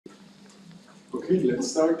Okay,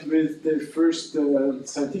 let's start with the first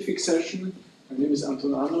scientific session. My name is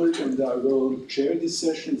Anton Arnold, and I will chair this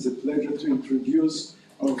session. It's a pleasure to introduce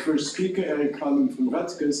our first speaker, Carlen from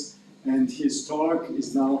Rutgers, and his talk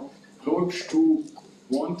is now Approach to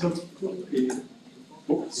Quantum.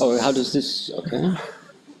 Oh, how does this? Okay.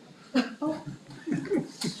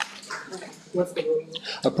 What's the word?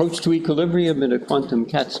 Approach to equilibrium in a quantum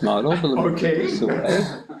CATS model. Okay.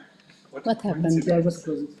 What happened? Yeah, I was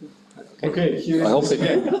closing. Okay, here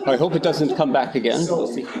I hope it doesn't come back again. So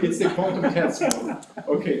it's the quantum CATS model.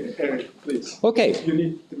 Okay, Eric, please. Okay. You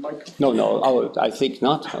need the microphone. No, I think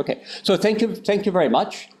not. Okay. So thank you very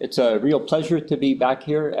much. It's a real pleasure to be back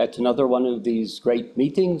here at another one of these great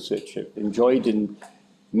meetings, which I've enjoyed in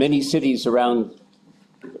many cities around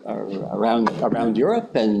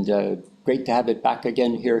Europe, and great to have it back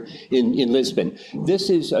again here in Lisbon.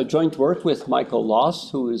 This is a joint work with Michael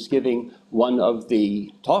Loss, who is giving one of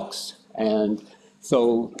the talks. And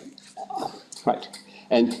so, right.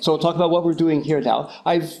 And so we'll talk about what we're doing here now.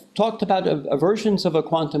 I've talked about versions of a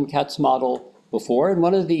quantum CATS model before, and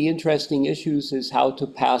one of the interesting issues is how to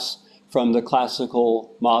pass from the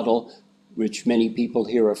classical model, which many people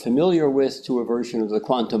here are familiar with, to a version of the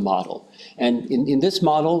quantum model. And in this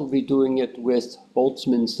model, we'll be doing it with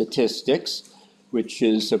Boltzmann statistics, which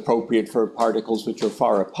is appropriate for particles which are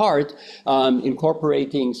far apart.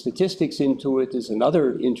 Incorporating statistics into it is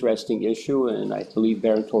another interesting issue, and I believe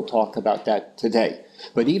Bernd will talk about that today.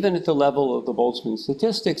 But even at the level of the Boltzmann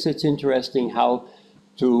statistics, it's interesting how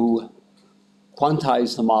to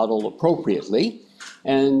quantize the model appropriately.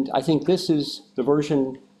 And I think this is the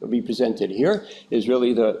version that we presented here, is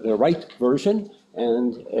really the right version,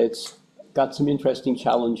 and it's got some interesting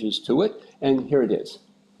challenges to it, and here it is.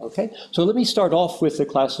 Okay, so let me start off with the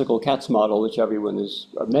classical CATS model, which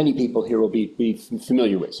many people here will be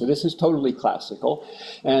familiar with. So this is totally classical.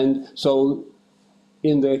 And so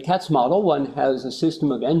in the CATS model, one has a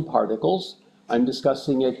system of n particles. I'm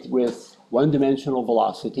discussing it with one-dimensional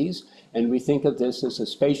velocities, and we think of this as a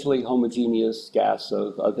spatially homogeneous gas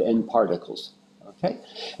of n particles. Okay,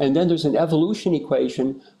 and then there's an evolution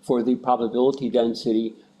equation for the probability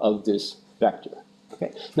density of this vector.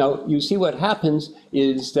 Okay. Now, you see what happens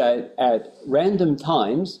is that at random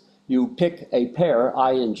times, you pick a pair,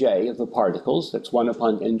 I and j, of the particles. That's 1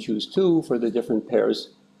 upon n choose 2 for the different pairs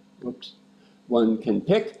one can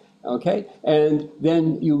pick. Okay. And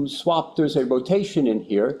then you swap, there's a rotation in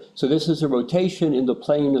here. So this is a rotation in the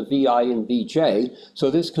plane of vi and vj. So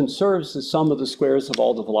this conserves the sum of the squares of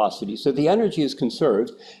all the velocities. So the energy is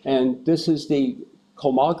conserved. And this is the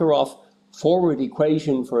Kolmogorov forward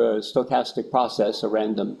equation for a stochastic process, a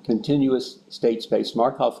random continuous state space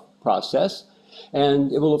Markov process.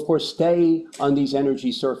 And it will, of course, stay on these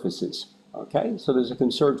energy surfaces. Okay, so there's a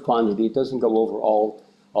conserved quantity. It doesn't go over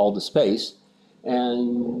all the space.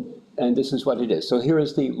 And this is what it is. So here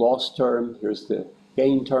is the loss term. Here's the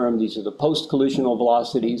gain term. These are the post-collisional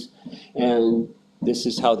velocities. And this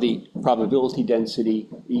is how the probability density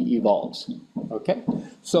evolves. Okay,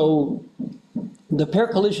 so the pair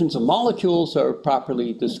collisions of molecules are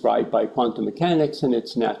properly described by quantum mechanics, and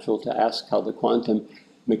it's natural to ask how the quantum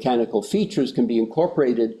mechanical features can be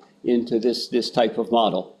incorporated into this type of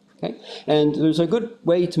model. Okay? And there's a good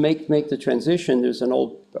way to make the transition. There's an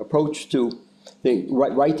old approach to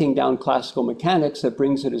writing down classical mechanics that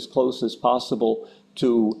brings it as close as possible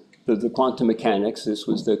to the quantum mechanics. This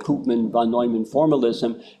was the Koopman-von Neumann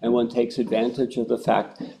formalism, and one takes advantage of the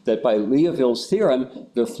fact that by Liouville's theorem,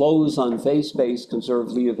 the flows on phase space conserve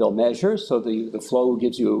Liouville measures. So the flow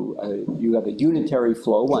gives you have a unitary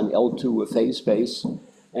flow on L2 of phase space,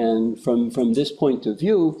 and from this point of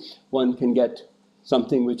view, one can get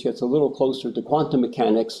something which gets a little closer to quantum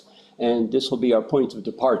mechanics, and this will be our point of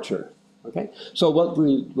departure. Okay, so what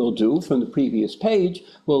we will do from the previous page,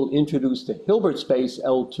 we'll introduce the Hilbert space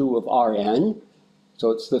L2 of Rn.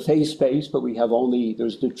 So it's the phase space, but we have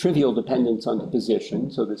there's the trivial dependence on the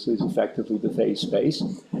position. So this is effectively the phase space.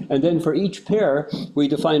 And then for each pair, we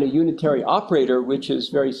define a unitary operator, which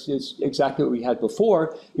is exactly what we had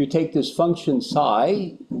before. You take this function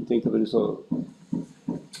psi, and think of it as a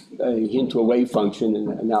hint to a wave function,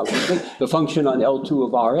 and now the function on L2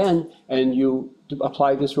 of Rn, and you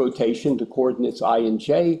apply this rotation to coordinates I and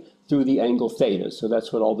j through the angle theta. So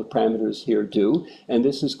that's what all the parameters here do. And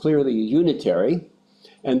this is clearly a unitary.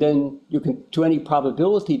 And then you can, to any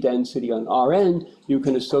probability density on Rn, you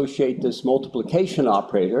can associate this multiplication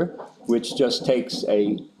operator, which just takes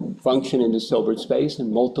a function in this Hilbert space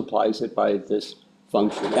and multiplies it by this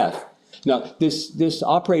function f. Now, this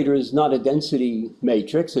operator is not a density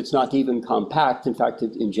matrix. It's not even compact. In fact,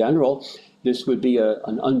 in general, this would be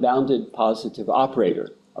an unbounded positive operator.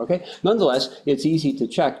 Okay? Nonetheless, it's easy to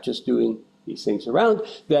check just doing these things around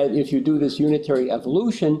that if you do this unitary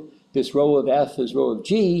evolution, this rho of f is rho of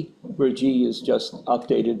g, where g is just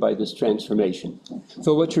updated by this transformation.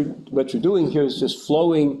 So what you're doing here is just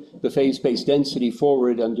flowing the phase space density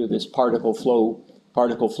forward under this particle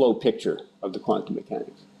flow picture of the quantum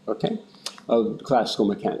mechanics, okay, of classical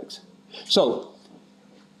mechanics. So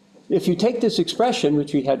if you take this expression,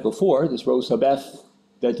 which we had before, this rho sub f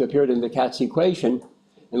that appeared in the Katz equation,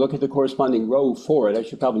 and look at the corresponding rho for it. I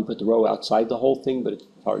should probably put the rho outside the whole thing, but it's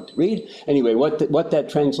hard to read. Anyway, what that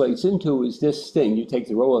translates into is this thing. You take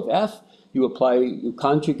the rho of f, you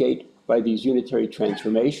conjugate by these unitary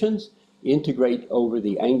transformations, integrate over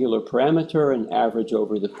the angular parameter, and average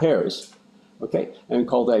over the pairs. Okay, and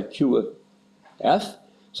call that Q of f,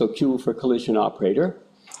 so Q for collision operator.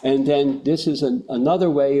 And then this is another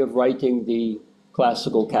way of writing the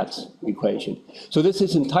classical Katz equation. So this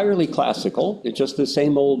is entirely classical. It's just the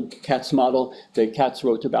same old Katz model that Katz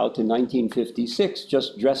wrote about in 1956,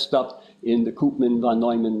 just dressed up in the Koopman-von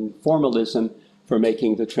Neumann formalism for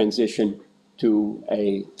making the transition to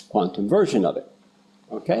a quantum version of it.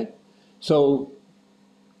 Okay? So,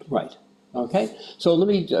 right. Okay, so let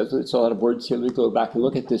me, it's a lot of words here, let me go back and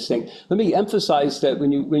look at this thing. Let me emphasize that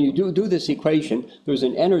when you do this equation, there's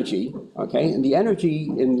an energy, okay, and the energy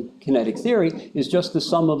in kinetic theory is just the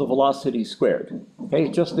sum of the velocities squared, okay,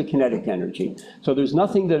 just the kinetic energy. So there's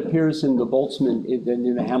nothing that appears in the Boltzmann,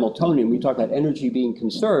 in the Hamiltonian. We talk about energy being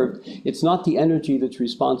conserved. It's not the energy that's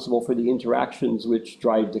responsible for the interactions which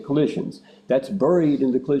drive the collisions. That's buried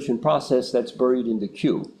in the collision process, that's buried in the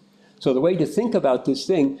Q. So the way to think about this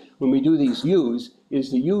thing when we do these U's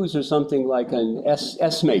is the U's are something like an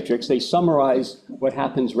S matrix. They summarize what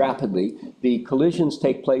happens rapidly. The collisions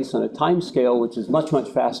take place on a time scale which is much, much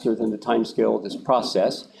faster than the time scale of this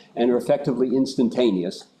process and are effectively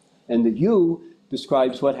instantaneous. And the U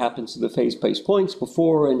describes what happens to the phase space points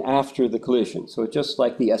before and after the collision. So it's just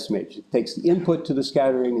like the S matrix. It takes the input to the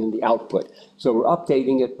scattering and the output. So we're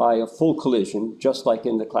updating it by a full collision, just like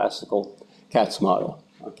in the classical Katz model.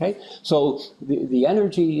 Okay, so the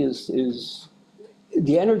energy is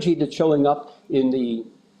the energy that's showing up in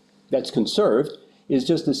that's conserved is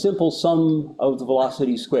just a simple sum of the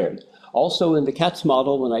velocity squared. Also in the Katz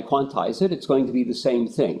model, when I quantize it, it's going to be the same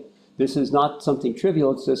thing. This is not something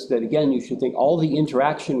trivial, it's just that again, you should think all the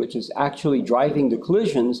interaction which is actually driving the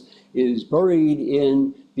collisions is buried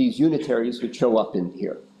in these unitaries which show up in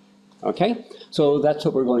here. Okay, so that's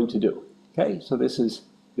what we're going to do. Okay, so this is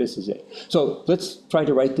it. So let's try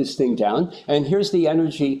to write this thing down. And here's the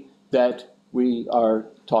energy that we are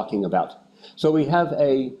talking about. So we have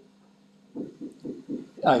a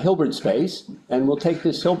Hilbert space, and we'll take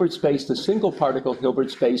this Hilbert space, the single particle Hilbert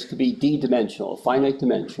space, to be d-dimensional, finite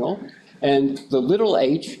dimensional. And the little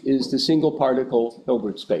h is the single particle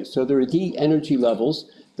Hilbert space. So there are d energy levels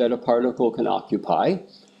that a particle can occupy.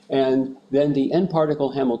 And then the n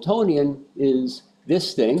particle Hamiltonian is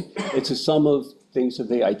this thing. It's a sum of things of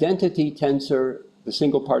the identity tensor, the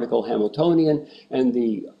single particle Hamiltonian, and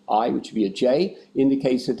the I, which would be a j,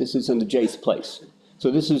 indicates that this is in the jth place.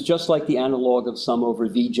 So this is just like the analog of sum over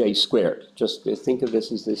Vj squared. Just think of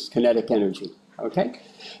this as this kinetic energy, okay?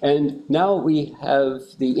 And now we have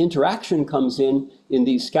the interaction comes in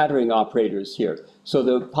these scattering operators here. So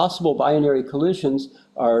the possible binary collisions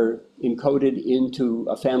are encoded into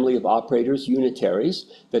a family of operators,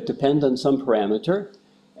 unitaries, that depend on some parameter,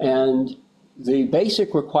 and the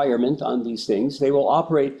basic requirement on these things, they will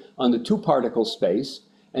operate on the two-particle space,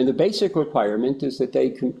 and the basic requirement is that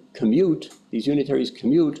they commute, these unitaries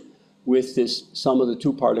commute with this sum of the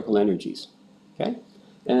two-particle energies, okay?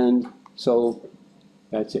 And so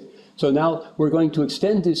that's it. So now we're going to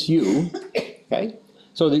extend this U, okay?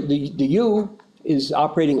 So the U is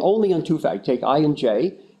operating only on two factors. Take I and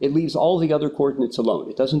j, it leaves all the other coordinates alone.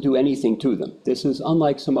 It doesn't do anything to them. This is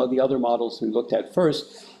unlike some of the other models we looked at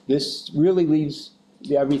first. This really leaves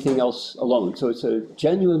everything else alone. So it's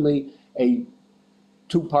genuinely a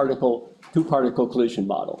two-particle collision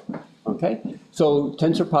model, okay? So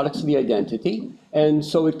tensor products of the identity, and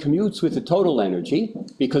so it commutes with the total energy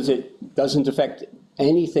because it doesn't affect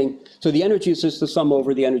anything. So the energy is just the sum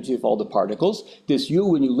over the energy of all the particles. This U,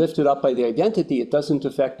 when you lift it up by the identity, it doesn't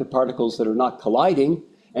affect the particles that are not colliding,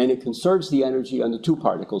 and it conserves the energy on the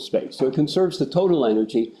two-particle space. So it conserves the total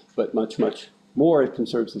energy, but much, much more it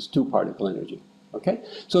conserves this two-particle energy, okay?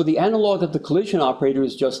 So the analog of the collision operator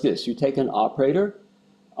is just this. You take an operator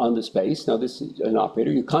on the space, now this is an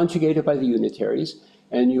operator, you conjugate it by the unitaries,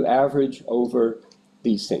 and you average over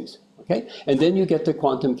these things, okay? And then you get the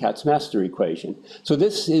quantum Katz-Master equation. So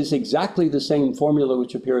this is exactly the same formula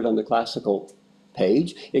which appeared on the classical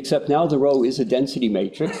page, except now the rho is a density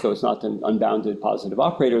matrix, so it's not an unbounded positive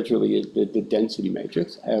operator, it's really a density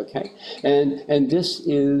matrix, okay? And this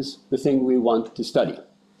is the thing we want to study,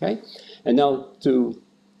 okay? And now to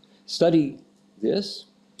study this,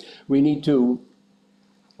 we need to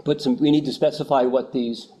specify what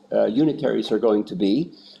these unitaries are going to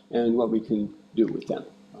be and what we can do with them,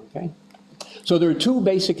 okay? So there are two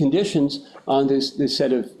basic conditions on this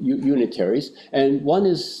set of unitaries, and one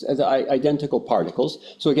is the identical particles.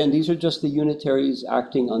 So again, these are just the unitaries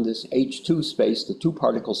acting on this H2 space, the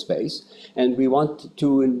two-particle space, and we want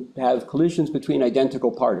to have collisions between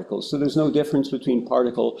identical particles. So there's no difference between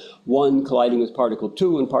particle 1 colliding with particle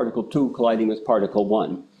 2 and particle 2 colliding with particle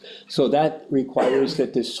 1. So that requires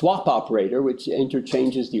that this swap operator, which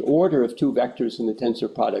interchanges the order of two vectors in the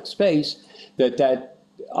tensor product space, that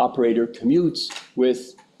operator commutes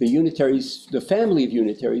with the unitaries, the family of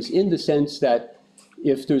unitaries, in the sense that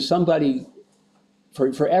if there's somebody,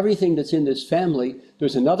 for everything that's in this family,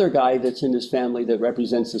 there's another guy that's in this family that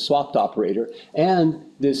represents the swapped operator, and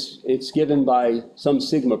it's given by some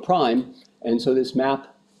sigma prime, and so this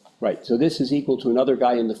map, right, so this is equal to another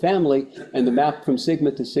guy in the family, and the map from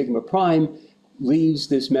sigma to sigma prime leaves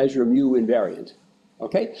this measure mu invariant.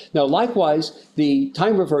 Okay? Now, likewise, the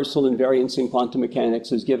time reversal invariance in quantum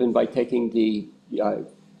mechanics is given by taking the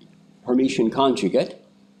Hermitian conjugate.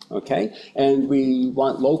 Okay? And we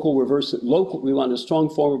want we want a strong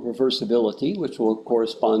form of reversibility, which will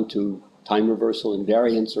correspond to time reversal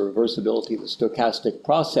invariance or reversibility of the stochastic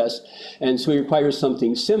process. And so we require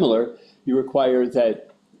something similar. You require that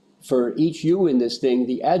for each u in this thing,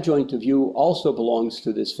 the adjoint of u also belongs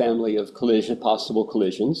to this family of possible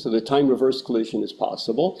collisions. So the time reverse collision is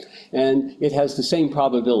possible, and it has the same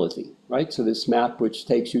probability, right? So this map, which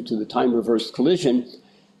takes you to the time reverse collision,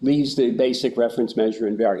 leaves the basic reference measure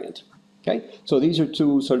invariant. Okay? So these are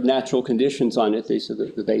two sort of natural conditions on it. These are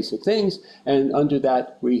the basic things, and under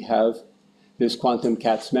that we have this quantum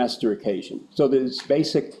Katz-Master equation. So this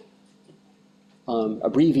basic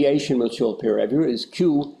abbreviation, which will appear everywhere, is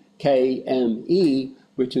QKME,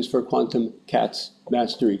 which is for quantum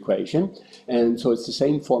Katz-Master equation. And so it's the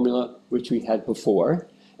same formula which we had before.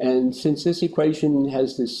 And since this equation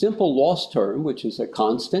has this simple loss term, which is a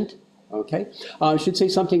constant, okay, I should say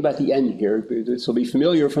something about the n here. This will be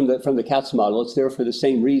familiar from the Katz model. It's there for the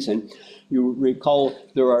same reason. You recall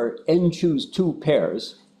there are n choose 2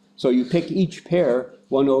 pairs. So you pick each pair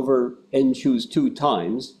 1 over n choose 2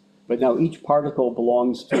 times. But now each particle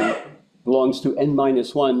belongs to n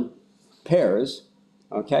minus 1 pairs,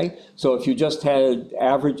 okay? So if you just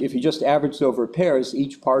averaged over pairs,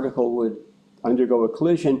 each particle would undergo a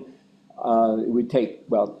collision. It would take,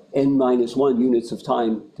 well, n minus 1 units of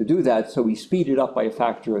time to do that, so we speed it up by a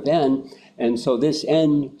factor of n, and so this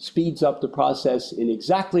n speeds up the process in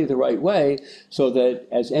exactly the right way, so that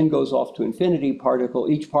as n goes off to infinity,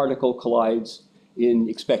 each particle collides in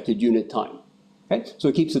expected unit time. Okay? So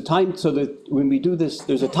it keeps the time, so that when we do this,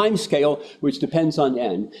 there's a time scale which depends on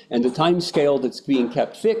n, and the time scale that's being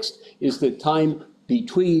kept fixed is the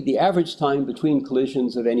average time between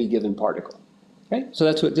collisions of any given particle. Okay? So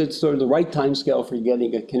that's sort of the right time scale for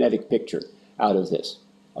getting a kinetic picture out of this.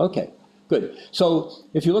 Okay, good. So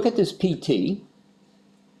if you look at this PT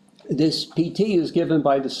is given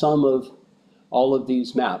by the sum of all of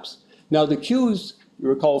these maps. Now the Q's, you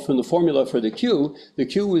recall from the formula for the Q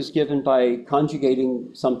is given by conjugating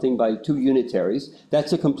something by 2 unitaries.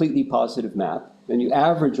 That's a completely positive map. And you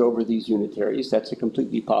average over these unitaries. That's a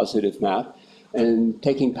completely positive map. And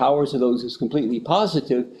taking powers of those is completely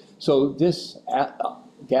positive. So this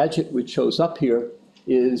gadget which shows up here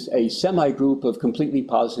is a semi-group of completely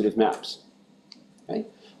positive maps. Okay?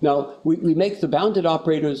 Now, we make the bounded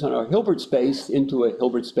operators on our Hilbert space into a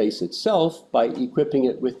Hilbert space itself by equipping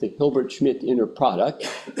it with the Hilbert-Schmidt inner product.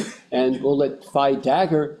 And we'll let phi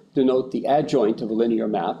dagger denote the adjoint of a linear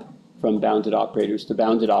map from bounded operators to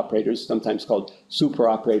bounded operators, sometimes called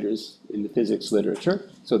superoperators in the physics literature.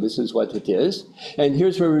 So this is what it is. And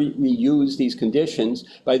here's where we use these conditions.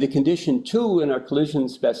 By the condition 2 in our collision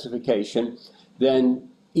specification, then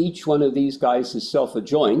each one of these guys is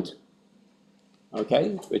self-adjoint.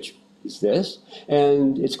 Okay, which is this,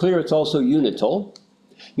 and it's clear it's also unital.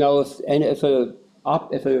 Now, if a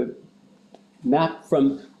map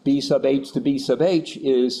from B sub h to B sub h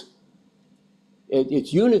it's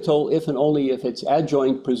unital if and only if its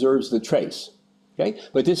adjoint preserves the trace. Okay,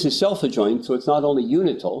 but this is self-adjoint, so it's not only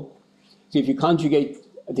unital. So if you conjugate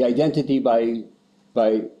the identity by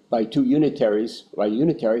by two unitaries, by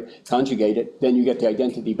unitary, conjugate it, then you get the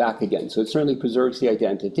identity back again. So it certainly preserves the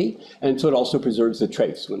identity, and so it also preserves the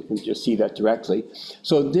trace. One can just see that directly.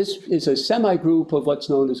 So this is a semi-group of what's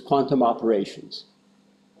known as quantum operations.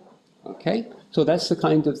 Okay, so that's the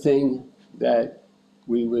kind of thing that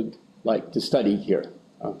we would like to study here.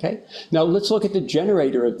 Okay, now let's look at the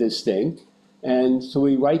generator of this thing. And so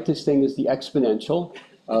we write this thing as the exponential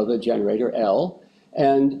of the generator, L.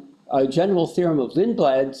 And a general theorem of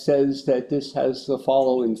Lindblad says that this has the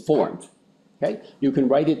following form. Okay? You can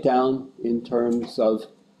write it down in terms of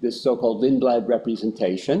this so-called Lindblad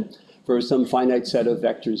representation for some finite set of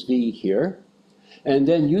vectors V here. And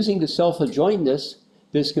then using the self-adjointness,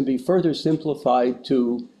 this can be further simplified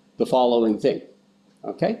to the following thing.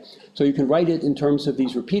 Okay? So you can write it in terms of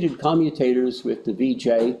these repeated commutators with the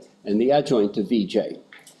Vj and the adjoint of Vj.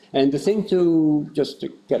 And the thing just to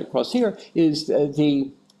get across here is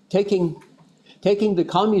taking the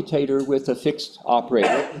commutator with a fixed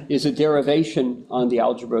operator is a derivation on the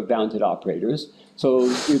algebra of bounded operators. So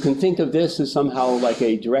you can think of this as somehow like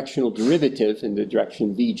a directional derivative in the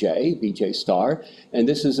direction Vj star, and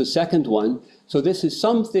this is a second one. So this is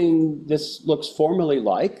something, this looks formally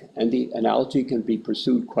like, and the analogy can be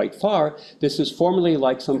pursued quite far, this is formally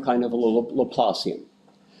like some kind of a Laplacian.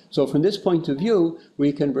 So from this point of view,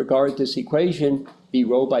 we can regard this equation, d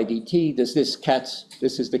rho by dt, this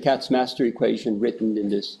is the Katz's master equation written in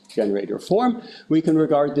this generator form. We can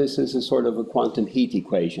regard this as a sort of a quantum heat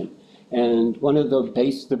equation. And one of the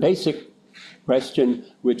basic question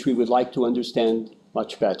which we would like to understand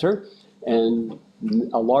much better, and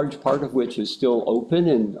a large part of which is still open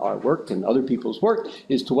in our work and other people's work,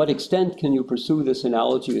 is to what extent can you pursue this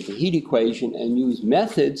analogy with the heat equation and use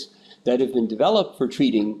methods that have been developed for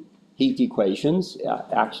treating heat equations,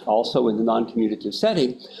 also in the non-commutative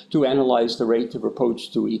setting, to analyze the rate of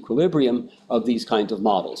approach to equilibrium of these kinds of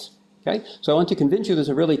models. Okay? So I want to convince you there's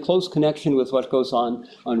a really close connection with what goes on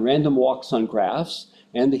random walks on graphs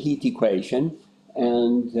and the heat equation,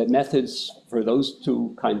 and that methods for those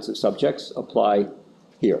two kinds of subjects apply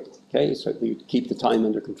here. Okay, so you keep the time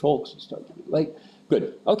under control because you start getting late.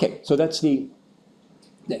 Good. Okay, so that's the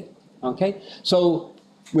thing. Okay, so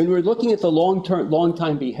when we're looking at the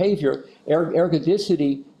long-time behavior,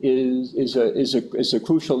 ergodicity is a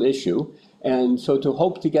crucial issue. And so to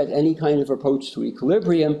hope to get any kind of approach to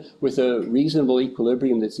equilibrium with a reasonable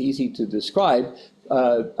equilibrium that's easy to describe,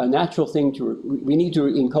 a natural thing we need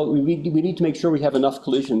to make sure we have enough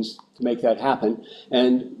collisions to make that happen.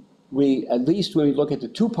 And at least when we look at the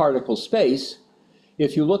two-particle space,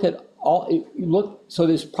 if you look at so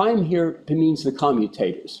this prime here means the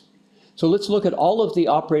commutators. So let's look at all of the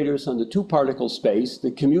operators on the two-particle space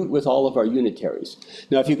that commute with all of our unitaries.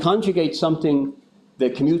 Now, if you conjugate something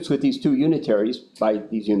that commutes with these two unitaries by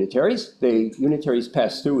these unitaries, the unitaries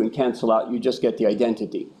pass through and cancel out, you just get the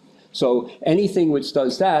identity. So anything which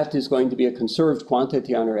does that is going to be a conserved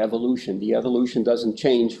quantity on our evolution. The evolution doesn't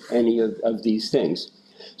change any of these things.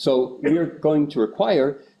 So we're going to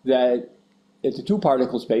require that at the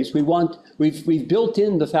two-particle space, we've built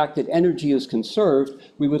in the fact that energy is conserved.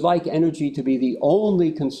 We would like energy to be the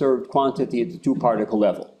only conserved quantity at the two-particle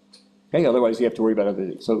level. Okay, otherwise you have to worry about other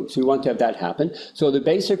things. So we want to have that happen. So the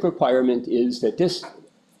basic requirement is that this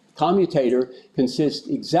commutator consists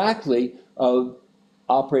exactly of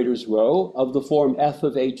operators rho of the form f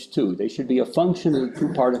of h2. They should be a function of the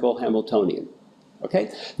two-particle Hamiltonian.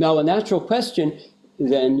 Okay, now a natural question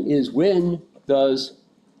then is, when does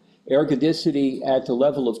ergodicity at the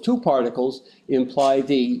level of two particles imply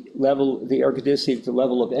the ergodicity at the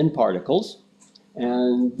level of n particles?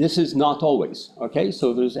 And this is not always, okay?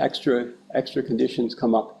 So there's extra conditions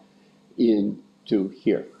come up into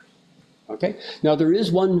here, okay? Now there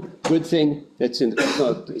is one good thing that's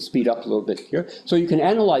speed up a little bit here. So you can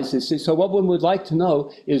analyze this. So what one would like to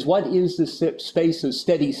know is, what is the space of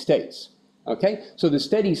steady states? Okay, so the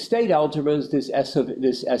steady state algebra is this S of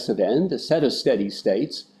n, the set of steady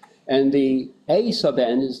states, and the A sub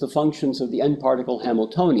n is the functions of the n particle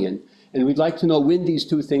Hamiltonian. And we'd like to know when these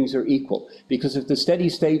two things are equal, because if the set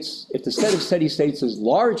of steady states is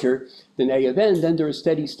larger than A of n, then there are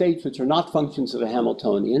steady states which are not functions of the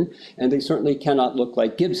Hamiltonian, and they certainly cannot look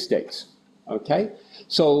like Gibbs states. Okay,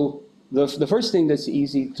 so the first thing that's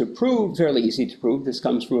easy to prove, fairly easy to prove, this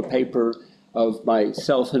comes from a paper of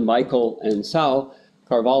myself and Michael and Sal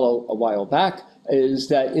Carvalho a while back, is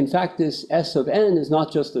that in fact this S of n is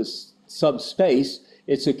not just a subspace,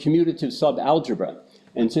 it's a commutative subalgebra.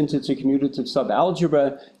 And since it's a commutative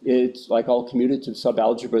subalgebra, it's like all commutative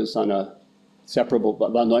subalgebras on a separable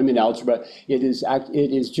von Neumann algebra, it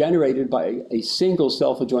is generated by a single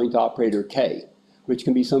self-adjoint operator k, which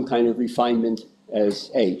can be some kind of refinement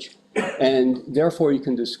as H. And therefore, you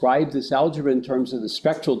can describe this algebra in terms of the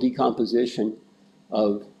spectral decomposition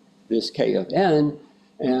of this K of n.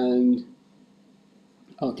 And,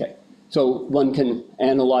 okay, so one can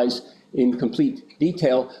analyze in complete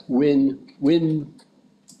detail when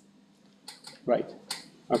right,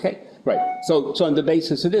 okay, right. So on the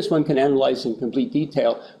basis of this, one can analyze in complete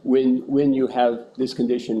detail when you have this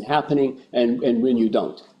condition happening and when you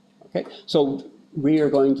don't, okay? So we are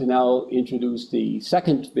going to now introduce the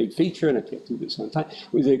second big feature, and I can't do this on time,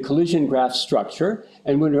 with the collision graph structure.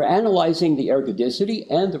 And when we're analyzing the ergodicity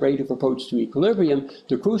and the rate of approach to equilibrium,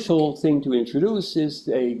 the crucial thing to introduce is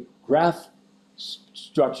a graph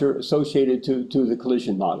structure associated to the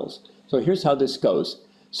collision models. So here's how this goes.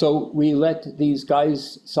 So we let these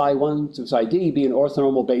guys, psi1 to psi d, be an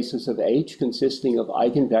orthonormal basis of H consisting of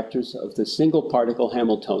eigenvectors of the single particle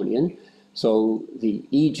Hamiltonian. So the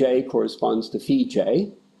Ej corresponds to phi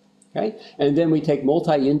j, okay? And then we take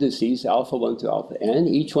multi-indices, alpha 1 to alpha n.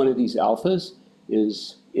 Each one of these alphas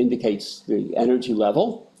indicates the energy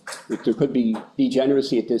level. There could be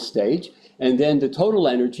degeneracy at this stage. And then the total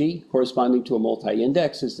energy corresponding to a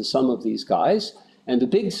multi-index is the sum of these guys. And the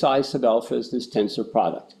big psi sub alpha is this tensor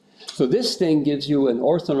product. So this thing gives you an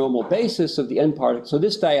orthonormal basis of the n particle. So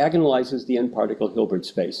this diagonalizes the n particle Hilbert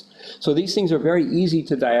space. So these things are very easy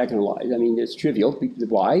to diagonalize. I mean, it's trivial.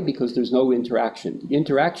 Why? Because there's no interaction. The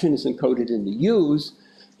interaction is encoded in the u's,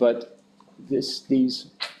 but these,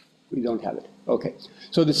 we don't have it. Okay.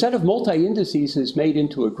 So the set of multi-indices is made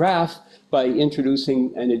into a graph by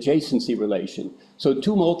introducing an adjacency relation. So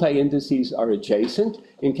two multi-indices are adjacent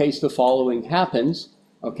in case the following happens.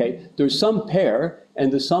 Okay, there's some pair,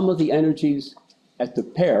 and the sum of the energies at the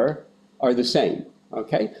pair are the same.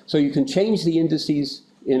 Okay, so you can change the indices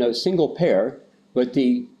in a single pair,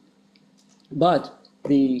 and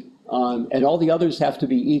all the others have to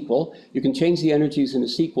be equal. You can change the energies in a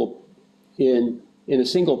sequel in a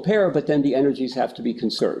single pair, but then the energies have to be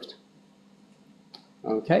conserved.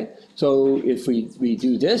 Okay, so if we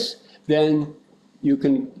do this, then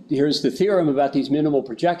here's the theorem about these minimal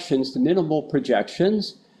projections. The minimal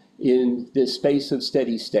projections in this space of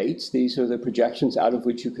steady states, these are the projections out of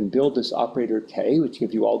which you can build this operator K, which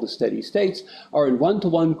gives you all the steady states, are in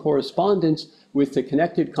one-to-one correspondence with the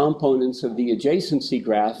connected components of the adjacency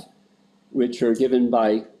graph, which are given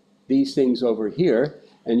by these things over here,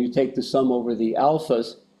 and you take the sum over the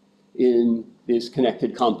alphas in this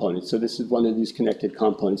connected component. So this is one of these connected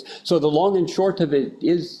components. So the long and short of it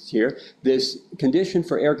is here, this condition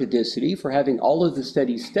for ergodicity, for having all of the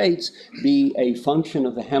steady states be a function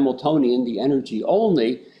of the Hamiltonian, the energy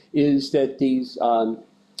only, is that these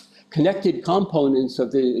connected components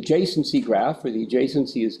of the adjacency graph, where the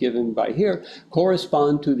adjacency is given by here,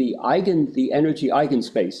 correspond to the energy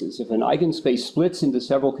eigenspaces. If an eigenspace splits into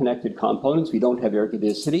several connected components, we don't have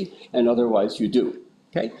ergodicity, and otherwise you do.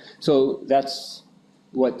 Okay, so that's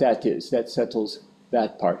what that is. That settles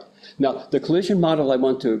that part. Now, the collision model I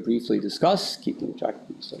want to briefly discuss, keeping track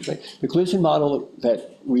of this, okay? The collision model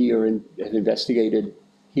that we have investigated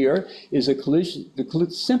here is the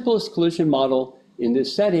simplest collision model in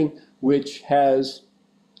this setting, which has,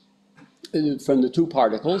 from the two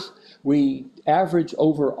particles, we average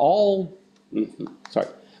over all,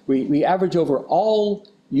 we average over all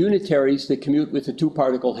unitaries that commute with the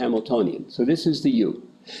two-particle Hamiltonian. So this is the U.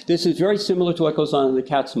 This is very similar to what goes on in the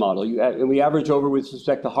Katz model. And we average over with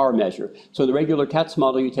respect to Haar measure. So in the regular Katz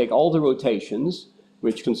model, you take all the rotations,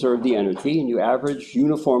 which conserve the energy, and you average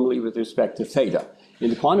uniformly with respect to theta. In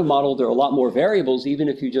the quantum model, there are a lot more variables, even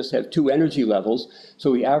if you just have two energy levels.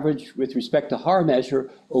 So we average with respect to Haar measure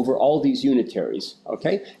over all these unitaries,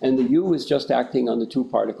 okay? And the U is just acting on the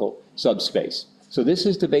two-particle subspace. So this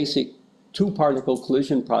is the basic two-particle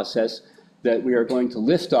collision process that we are going to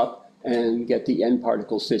lift up and get the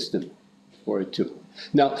n-particle system for it too.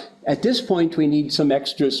 Now, at this point, we need some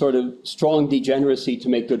extra sort of strong degeneracy to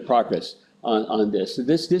make good progress on this. So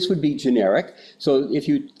this would be generic. So if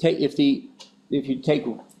you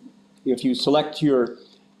select your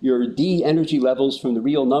D energy levels from the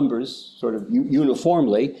real numbers sort of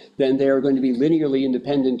uniformly, then they are going to be linearly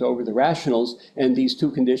independent over the rationals, and these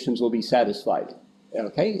two conditions will be satisfied.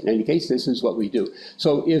 Okay, in any case, this is what we do.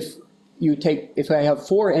 So if I have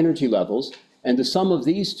four energy levels, and the sum of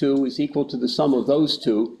these two is equal to the sum of those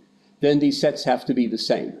two, then these sets have to be the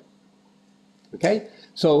same. Okay,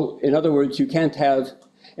 so in other words, you can't have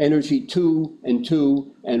energy 2 and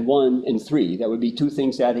 1 and 3. That would be two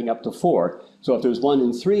things adding up to 4. So if there's 1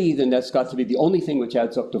 and 3, then that's got to be the only thing which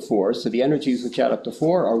adds up to 4. So the energies which add up to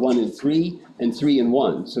 4 are 1 and 3 and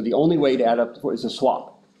 1. So the only way to add up to 4 is a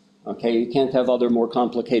swap. Okay, you can't have other more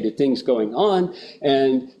complicated things going on.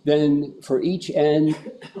 And then for each n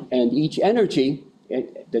and each energy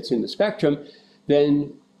that's in the spectrum,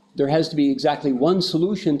 then there has to be exactly one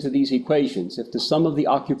solution to these equations. If the sum of the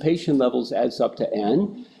occupation levels adds up to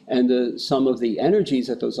n, and the sum of the energies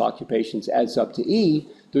at those occupations adds up to E,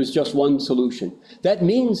 there's just one solution. That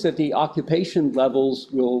means that the occupation levels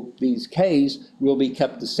will, these Ks, will be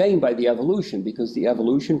kept the same by the evolution, because the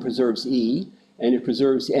evolution preserves E, and it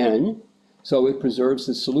preserves N, so it preserves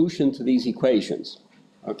the solution to these equations.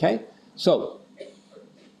 Okay? So,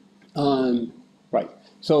 right.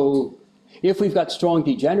 So, if we've got strong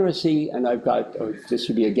degeneracy, and I've got, this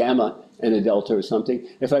should be a gamma and a delta or something,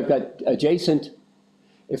 if I've got adjacent,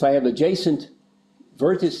 if I have adjacent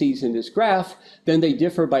vertices in this graph, then they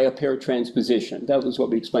differ by a pair transposition. That was what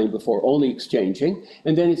we explained before, only exchanging.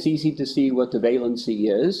 And then it's easy to see what the valency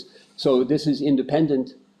is. So this is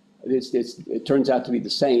independent. It turns out to be the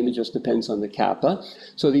same. It just depends on the kappa.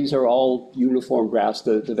 So these are all uniform graphs.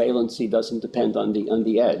 The valency doesn't depend on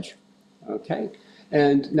the edge. Okay.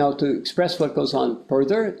 And now to express what goes on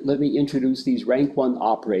further, let me introduce these rank 1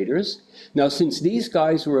 operators. Now, since these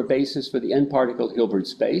guys were a basis for the n-particle Hilbert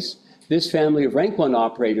space, this family of rank 1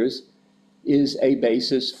 operators is a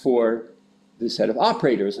basis for the set of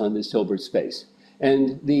operators on this Hilbert space.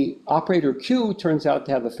 And the operator Q turns out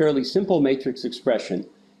to have a fairly simple matrix expression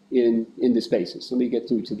in this basis. Let me get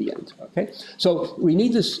through to the end, okay? So we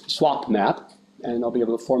need this swap map, and I'll be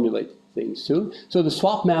able to formulate things too. So the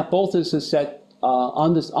swap map both is a set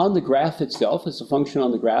on the graph itself, as a function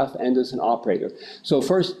on the graph, and as an operator. So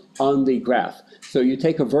first on the graph. So you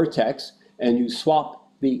take a vertex and you swap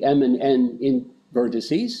the m and n in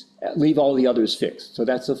vertices, leave all the others fixed. So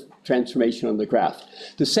that's a transformation on the graph.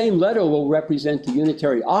 The same letter will represent the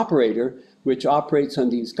unitary operator, which operates on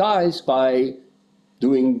these guys by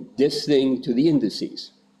doing this thing to the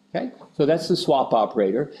indices. Okay? So that's the swap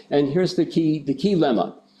operator. And here's the key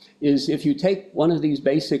lemma. Is if you take one of these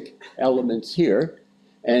basic elements here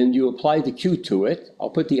and you apply the Q to it,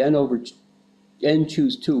 I'll put the n over n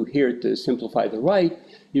choose 2 here to simplify the right,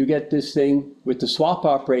 you get this thing with the swap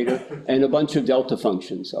operator and a bunch of delta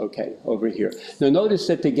functions, okay, over here. Now notice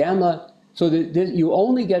that the gamma, so you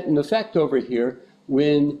only get an effect over here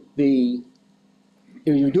when if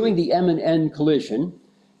you're doing the m and n collision,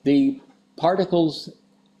 the particles,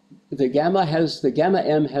 the gamma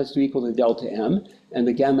m has to equal to delta m, and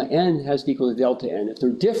the gamma n has to equal to delta n. If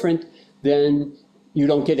they're different, then you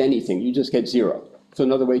don't get anything. You just get 0. So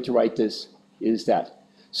another way to write this is that.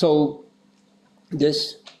 So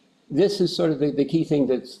this is sort of the key thing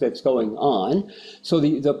that's going on. So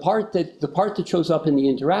the part that shows up in the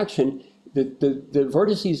interaction, the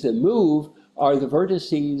vertices that move are the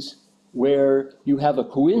vertices where you have a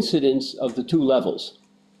coincidence of the two levels.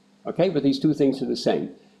 Okay, but these two things are the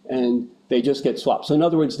same, and they just get swapped. So in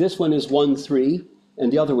other words, this one is 1, 3.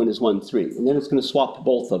 And the other one is 1, 3. And then it's going to swap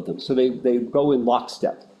both of them. So they go in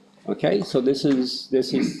lockstep. Okay, so this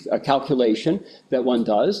is a calculation that one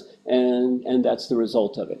does, and that's the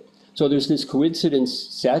result of it. So there's this coincidence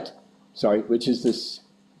set, which is this,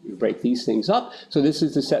 you break these things up. So this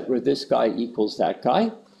is the set where this guy equals that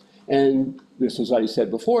guy. And this is what I said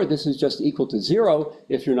before, this is just equal to 0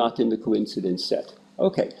 if you're not in the coincidence set.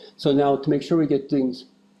 Okay, so now to make sure we get things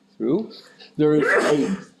through, there is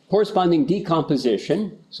a corresponding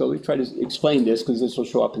decomposition. So we try to explain this because this will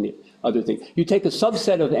show up in the other thing. You take a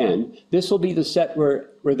subset of n. This will be the set where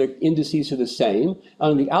the indices are the same.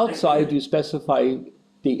 On the outside, you specify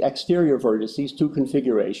the exterior vertices, 2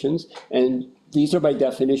 configurations, and these are by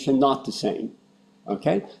definition not the same.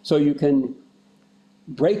 Okay? So you can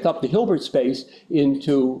break up the Hilbert space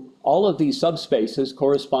into all of these subspaces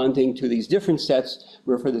corresponding to these different sets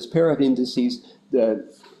where for this pair of indices,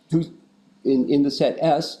 in the set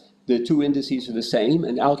S, the 2 indices are the same,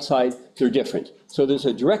 and outside they're different. So there's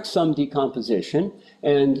a direct sum decomposition,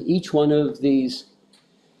 and each one of these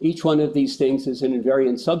things is an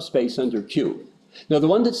invariant subspace under Q. Now the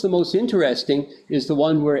one that's the most interesting is the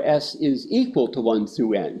one where S is equal to 1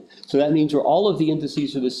 through n. So that means where all of the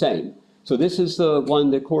indices are the same. So this is the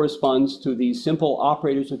one that corresponds to these simple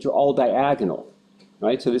operators which are all diagonal.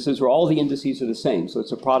 Right? So this is where all the indices are the same. So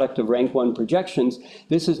it's a product of rank 1 projections.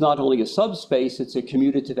 This is not only a subspace, it's a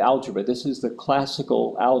commutative algebra. This is the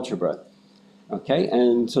classical algebra. Okay,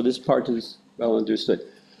 and so this part is well understood.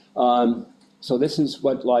 So this is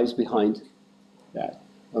what lies behind that.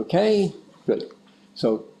 Okay, good.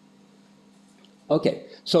 So, okay,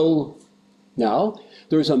 so now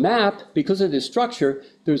there's a map, because of this structure,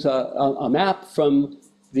 there's a map from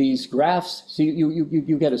these graphs. So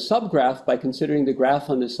you get a subgraph by considering the graph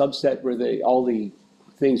on the subset where all the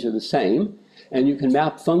things are the same. And you can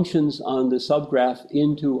map functions on the subgraph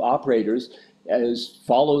into operators as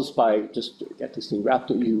follows by, just get this thing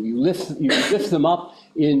wrapped, you lift them up,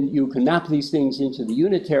 you can map these things into the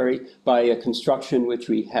unitary by a construction which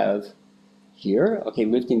we have here, okay,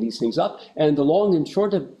 lifting these things up. And the long and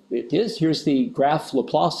short of it is, here's the graph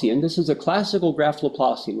Laplacian. This is a classical graph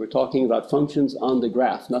Laplacian. We're talking about functions on the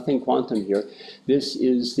graph, nothing quantum here. This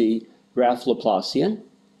is the graph Laplacian,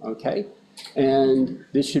 okay? And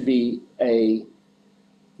this should be a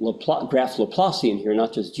graph Laplacian here,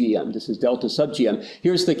 not just GM. This is delta sub GM.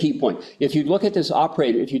 Here's the key point. If you look at this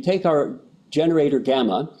operator, if you take our generator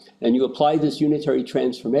gamma and you apply this unitary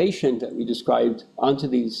transformation that we described onto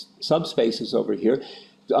these subspaces over here,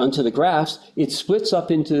 onto the graphs, it splits up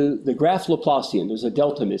into the graph Laplacian. There's a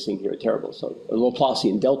delta missing here, terrible. So a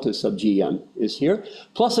Laplacian delta sub GM is here,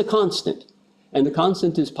 plus a constant. And the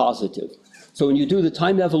constant is positive. So when you do the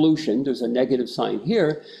time evolution, there's a negative sign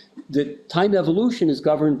here, the time evolution is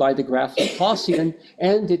governed by the graph Laplacian,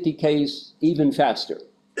 and it decays even faster.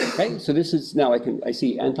 Okay, so this is, now I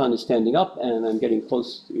see Anton is standing up, and I'm getting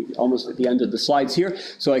close, almost at the end of the slides here,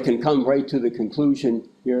 so I can come right to the conclusion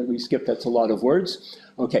here. We skipped, that's a lot of words.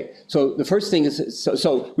 Okay, so the first thing is,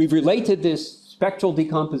 so we've related this spectral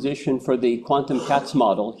decomposition for the quantum Katz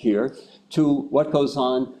model here to what goes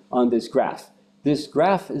on this graph. This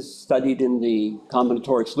graph is studied in the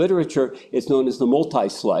combinatorics literature. It's known as the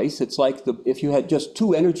multi-slice. It's like if you had just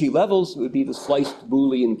two energy levels, it would be the sliced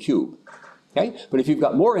Boolean cube. Okay? But if you've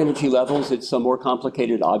got more energy levels, it's a more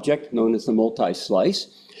complicated object known as the multi-slice.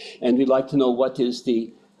 And we'd like to know what is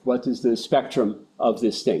the spectrum of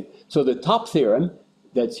this thing. So the top theorem,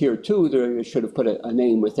 that's here too, I should have put a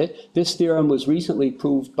name with it. This theorem was recently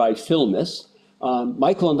proved by Filmus.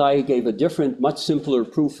 Michael and I gave a different, much simpler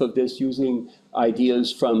proof of this using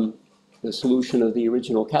ideas from the solution of the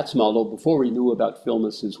original Katz model before we knew about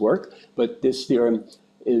Filmus's work. But this theorem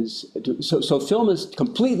is, so Filmus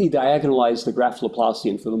completely diagonalized the graph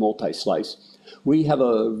Laplacian for the multi-slice. We have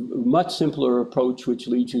a much simpler approach which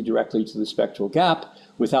leads you directly to the spectral gap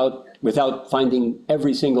without finding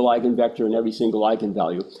every single eigenvector and every single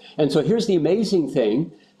eigenvalue. And so here's the amazing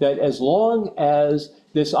thing, that as long as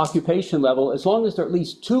this occupation level, as long as there are at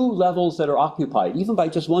least two levels that are occupied, even by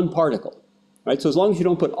just one particle, right? So as long as you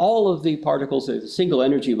don't put all of the particles at a single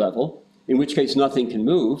energy level, in which case nothing can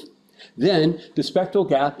move, then the spectral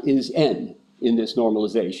gap is n in this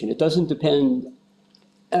normalization. It doesn't depend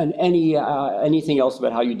on anything else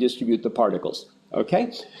about how you distribute the particles,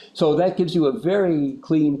 okay? So that gives you a very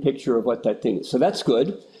clean picture of what that thing is. So that's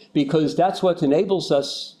good, because that's what enables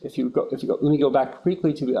us, let me go back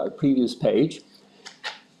quickly to the previous page.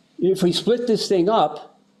 If we split this thing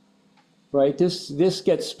up, right, this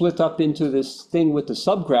gets split up into this thing with the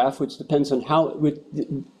subgraph, which depends on how,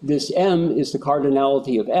 this M is the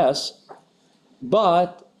cardinality of S,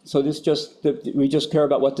 but, so this we just care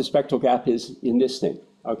about what the spectral gap is in this thing,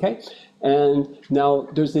 okay? And now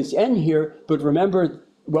there's this N here, but remember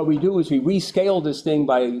what we do is we rescale this thing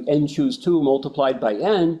by N choose 2 multiplied by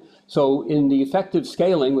N. So in the effective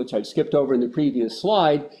scaling, which I've skipped over in the previous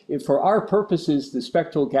slide, if for our purposes, the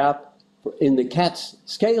spectral gap in the Katz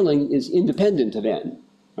scaling is independent of N,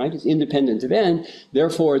 right? It's independent of N,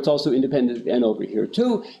 therefore it's also independent of N over here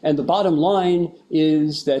too. And the bottom line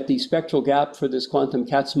is that the spectral gap for this quantum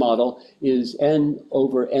Katz model is N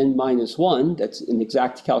over N minus 1. That's an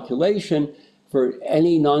exact calculation for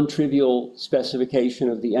any non-trivial specification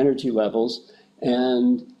of the energy levels.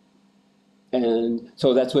 And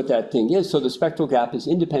so that's what that thing is. So the spectral gap is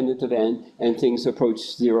independent of N, and things approach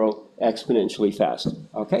 0 exponentially fast.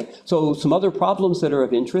 Okay? So some other problems that are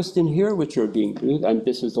of interest in here, which are being, and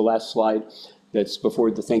this is the last slide that's before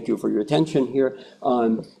the thank you for your attention here.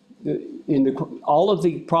 All of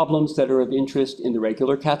the problems that are of interest in the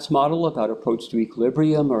regular Katz model about approach to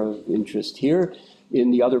equilibrium are of interest here.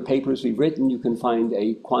 In the other papers we've written, you can find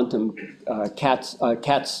a quantum Katz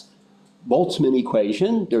Boltzmann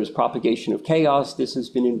equation. There's propagation of chaos. This has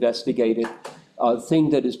been investigated. A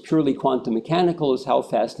thing that is purely quantum mechanical is how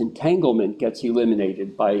fast entanglement gets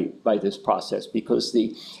eliminated by this process, because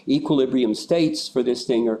the equilibrium states for this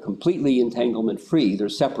thing are completely entanglement free. They're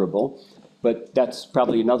separable, but that's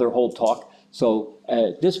probably another whole talk. So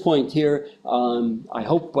at this point here, I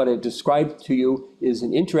hope what I've described to you is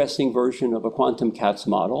an interesting version of a quantum Katz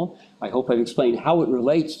model. I hope I've explained how it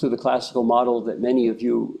relates to the classical model that many of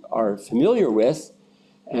you are familiar with.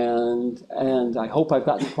 And I hope I've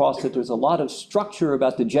gotten across that there's a lot of structure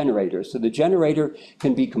about the generator. So the generator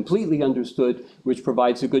can be completely understood, which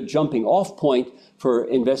provides a good jumping off point for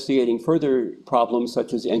investigating further problems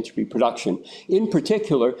such as entropy production. In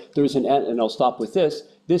particular, there's and I'll stop with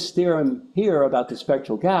this theorem here about the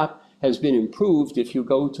spectral gap has been improved if you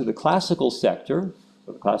go to the classical sector,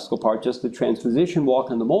 so the classical part, just the transposition walk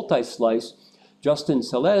and the multi-slice. Justin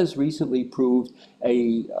Selez recently proved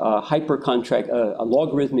a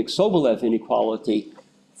logarithmic Sobolev inequality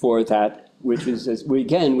for that, which is,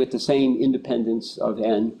 again, with the same independence of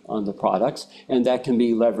n on the products, and that can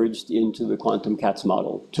be leveraged into the quantum CATS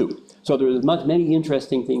model too. So there are many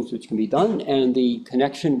interesting things which can be done, and the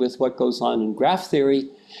connection with what goes on in graph theory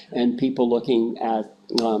and people looking at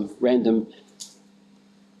random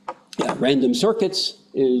circuits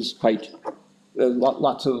is quite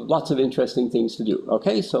lots of interesting things to do.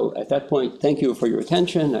 Okay, so at that point, thank you for your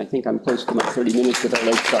attention. I think I'm close to my 30 minutes with our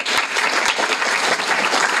late start.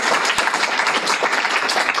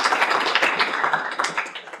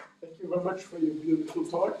 Thank you very much for your beautiful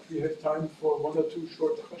talk. We have time for one or two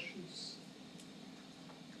short questions.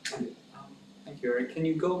 Thank you, Eric. Can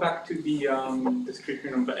you go back to the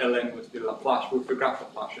description of the Ln with the Laplacian, with the graph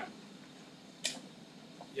Laplacian?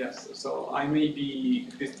 Yes, so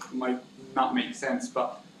this might not make sense,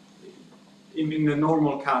 but in the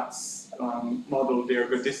normal CATS model, the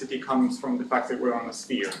ergodicity comes from the fact that we're on a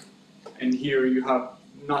sphere. And here you have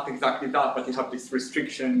not exactly that, but you have this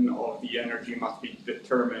restriction of the energy must be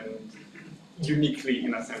determined uniquely,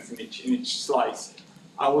 in a sense, in each slice.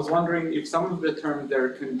 I was wondering if some of the terms there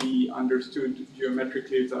can be understood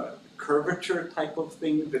geometrically as a curvature type of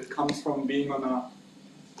thing that comes from being on a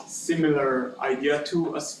similar idea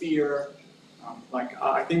to a sphere.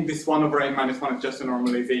 I think this 1 over n minus 1 is just a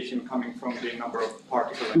normalization coming from the number of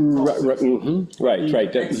particles.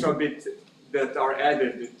 Right. The extra bit that are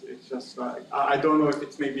added, it's just I don't know if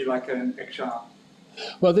it's maybe like an extra.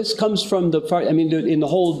 Well, this comes from the part, I mean, in the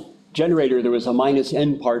whole generator, there was a minus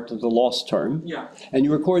n part of the loss term. Yeah. And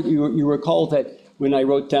you recall that when I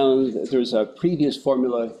wrote down, there's a previous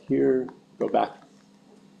formula here, go back,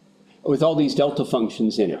 with all these delta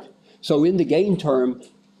functions in it. So in the gain term,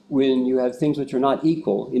 when you have things which are not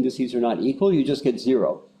equal, indices are not equal, you just get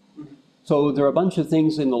 0. So there are a bunch of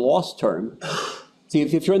things in the loss term. See,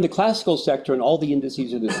 if you're in the classical sector and all the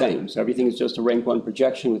indices are the same, so everything is just a rank 1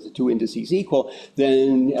 projection with the 2 indices equal,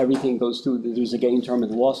 then everything goes through, there's a gain term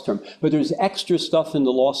and the loss term. But there's extra stuff in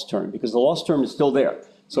the loss term, because the loss term is still there.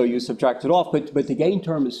 So you subtract it off, but the gain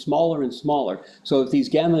term is smaller and smaller. So if these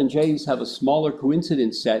gamma and j's have a smaller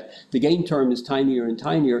coincidence set, the gain term is tinier and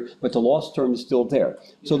tinier, but the loss term is still there.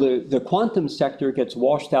 So the quantum sector gets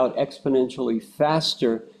washed out exponentially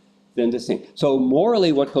faster than this thing. So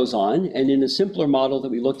morally what goes on, and in a simpler model that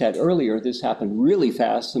we looked at earlier, this happened really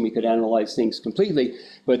fast and we could analyze things completely,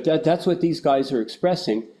 but that's what these guys are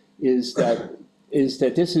expressing, is that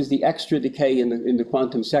this is the extra decay in the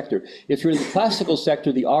quantum sector. If you're in the classical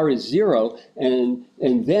sector, the R is 0, and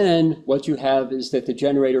then what you have is that the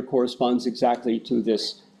generator corresponds exactly to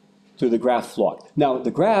the graph flock. Now,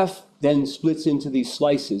 the graph then splits into these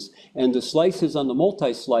slices, and the slices on the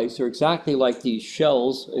multi-slice are exactly like these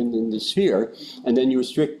shells in the sphere, and then you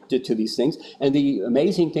restrict it to these things. And the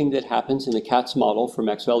amazing thing that happens in the CATS model for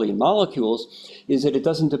Maxwellian molecules is that it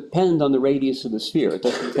doesn't depend on the radius of the sphere. It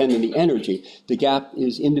doesn't depend on the energy. The gap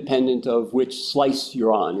is independent of which slice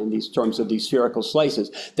you're on in these terms of these spherical slices.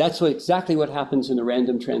 That's exactly what happens in the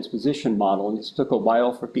random transposition model, and this took a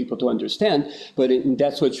while for people to understand, but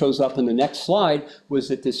that's what shows up in the next slide, was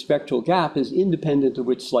that this spectral gap is independent of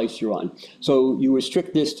which slice you're on. So you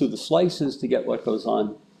restrict this to the slices to get what goes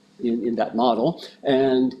on in that model.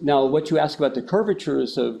 And now what you ask about the curvature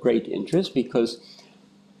is of great interest because,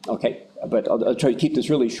 okay, but I'll try to keep this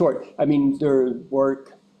really short. I mean,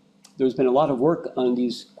 there's been a lot of work on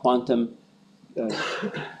these quantum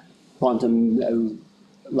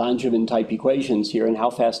Langevin type equations here and how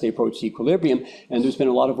fast they approach equilibrium. And there's been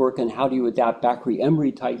a lot of work on how do you adapt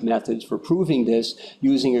Bakry-Emery type methods for proving this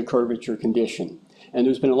using a curvature condition. And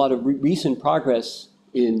there's been a lot of recent progress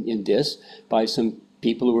in this by some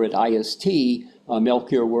people who were at IST,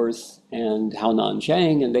 Melchior Wirth and Haonan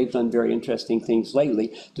Zhang, and they've done very interesting things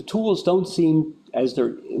lately. The tools don't seem, as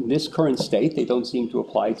they're in this current state, they don't seem to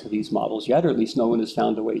apply to these models yet, or at least no one has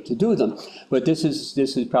found a way to do them. But this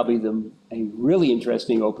is probably a really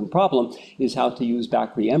interesting open problem, is how to use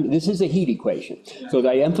Bakry-Emery. This is a heat equation. So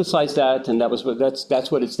I emphasize that, and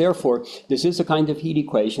that's what it's there for. This is a kind of heat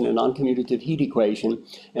equation, a non-commutative heat equation.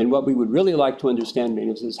 And what we would really like to understand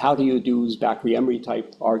is how do you use Bakry-Emery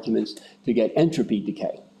type arguments to get entropy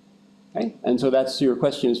decay? Okay? And so your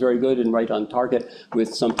question is very good and right on target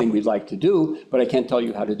with something we'd like to do, but I can't tell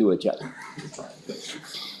you how to do it yet.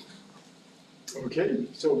 Okay,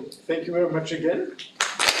 so thank you very much again.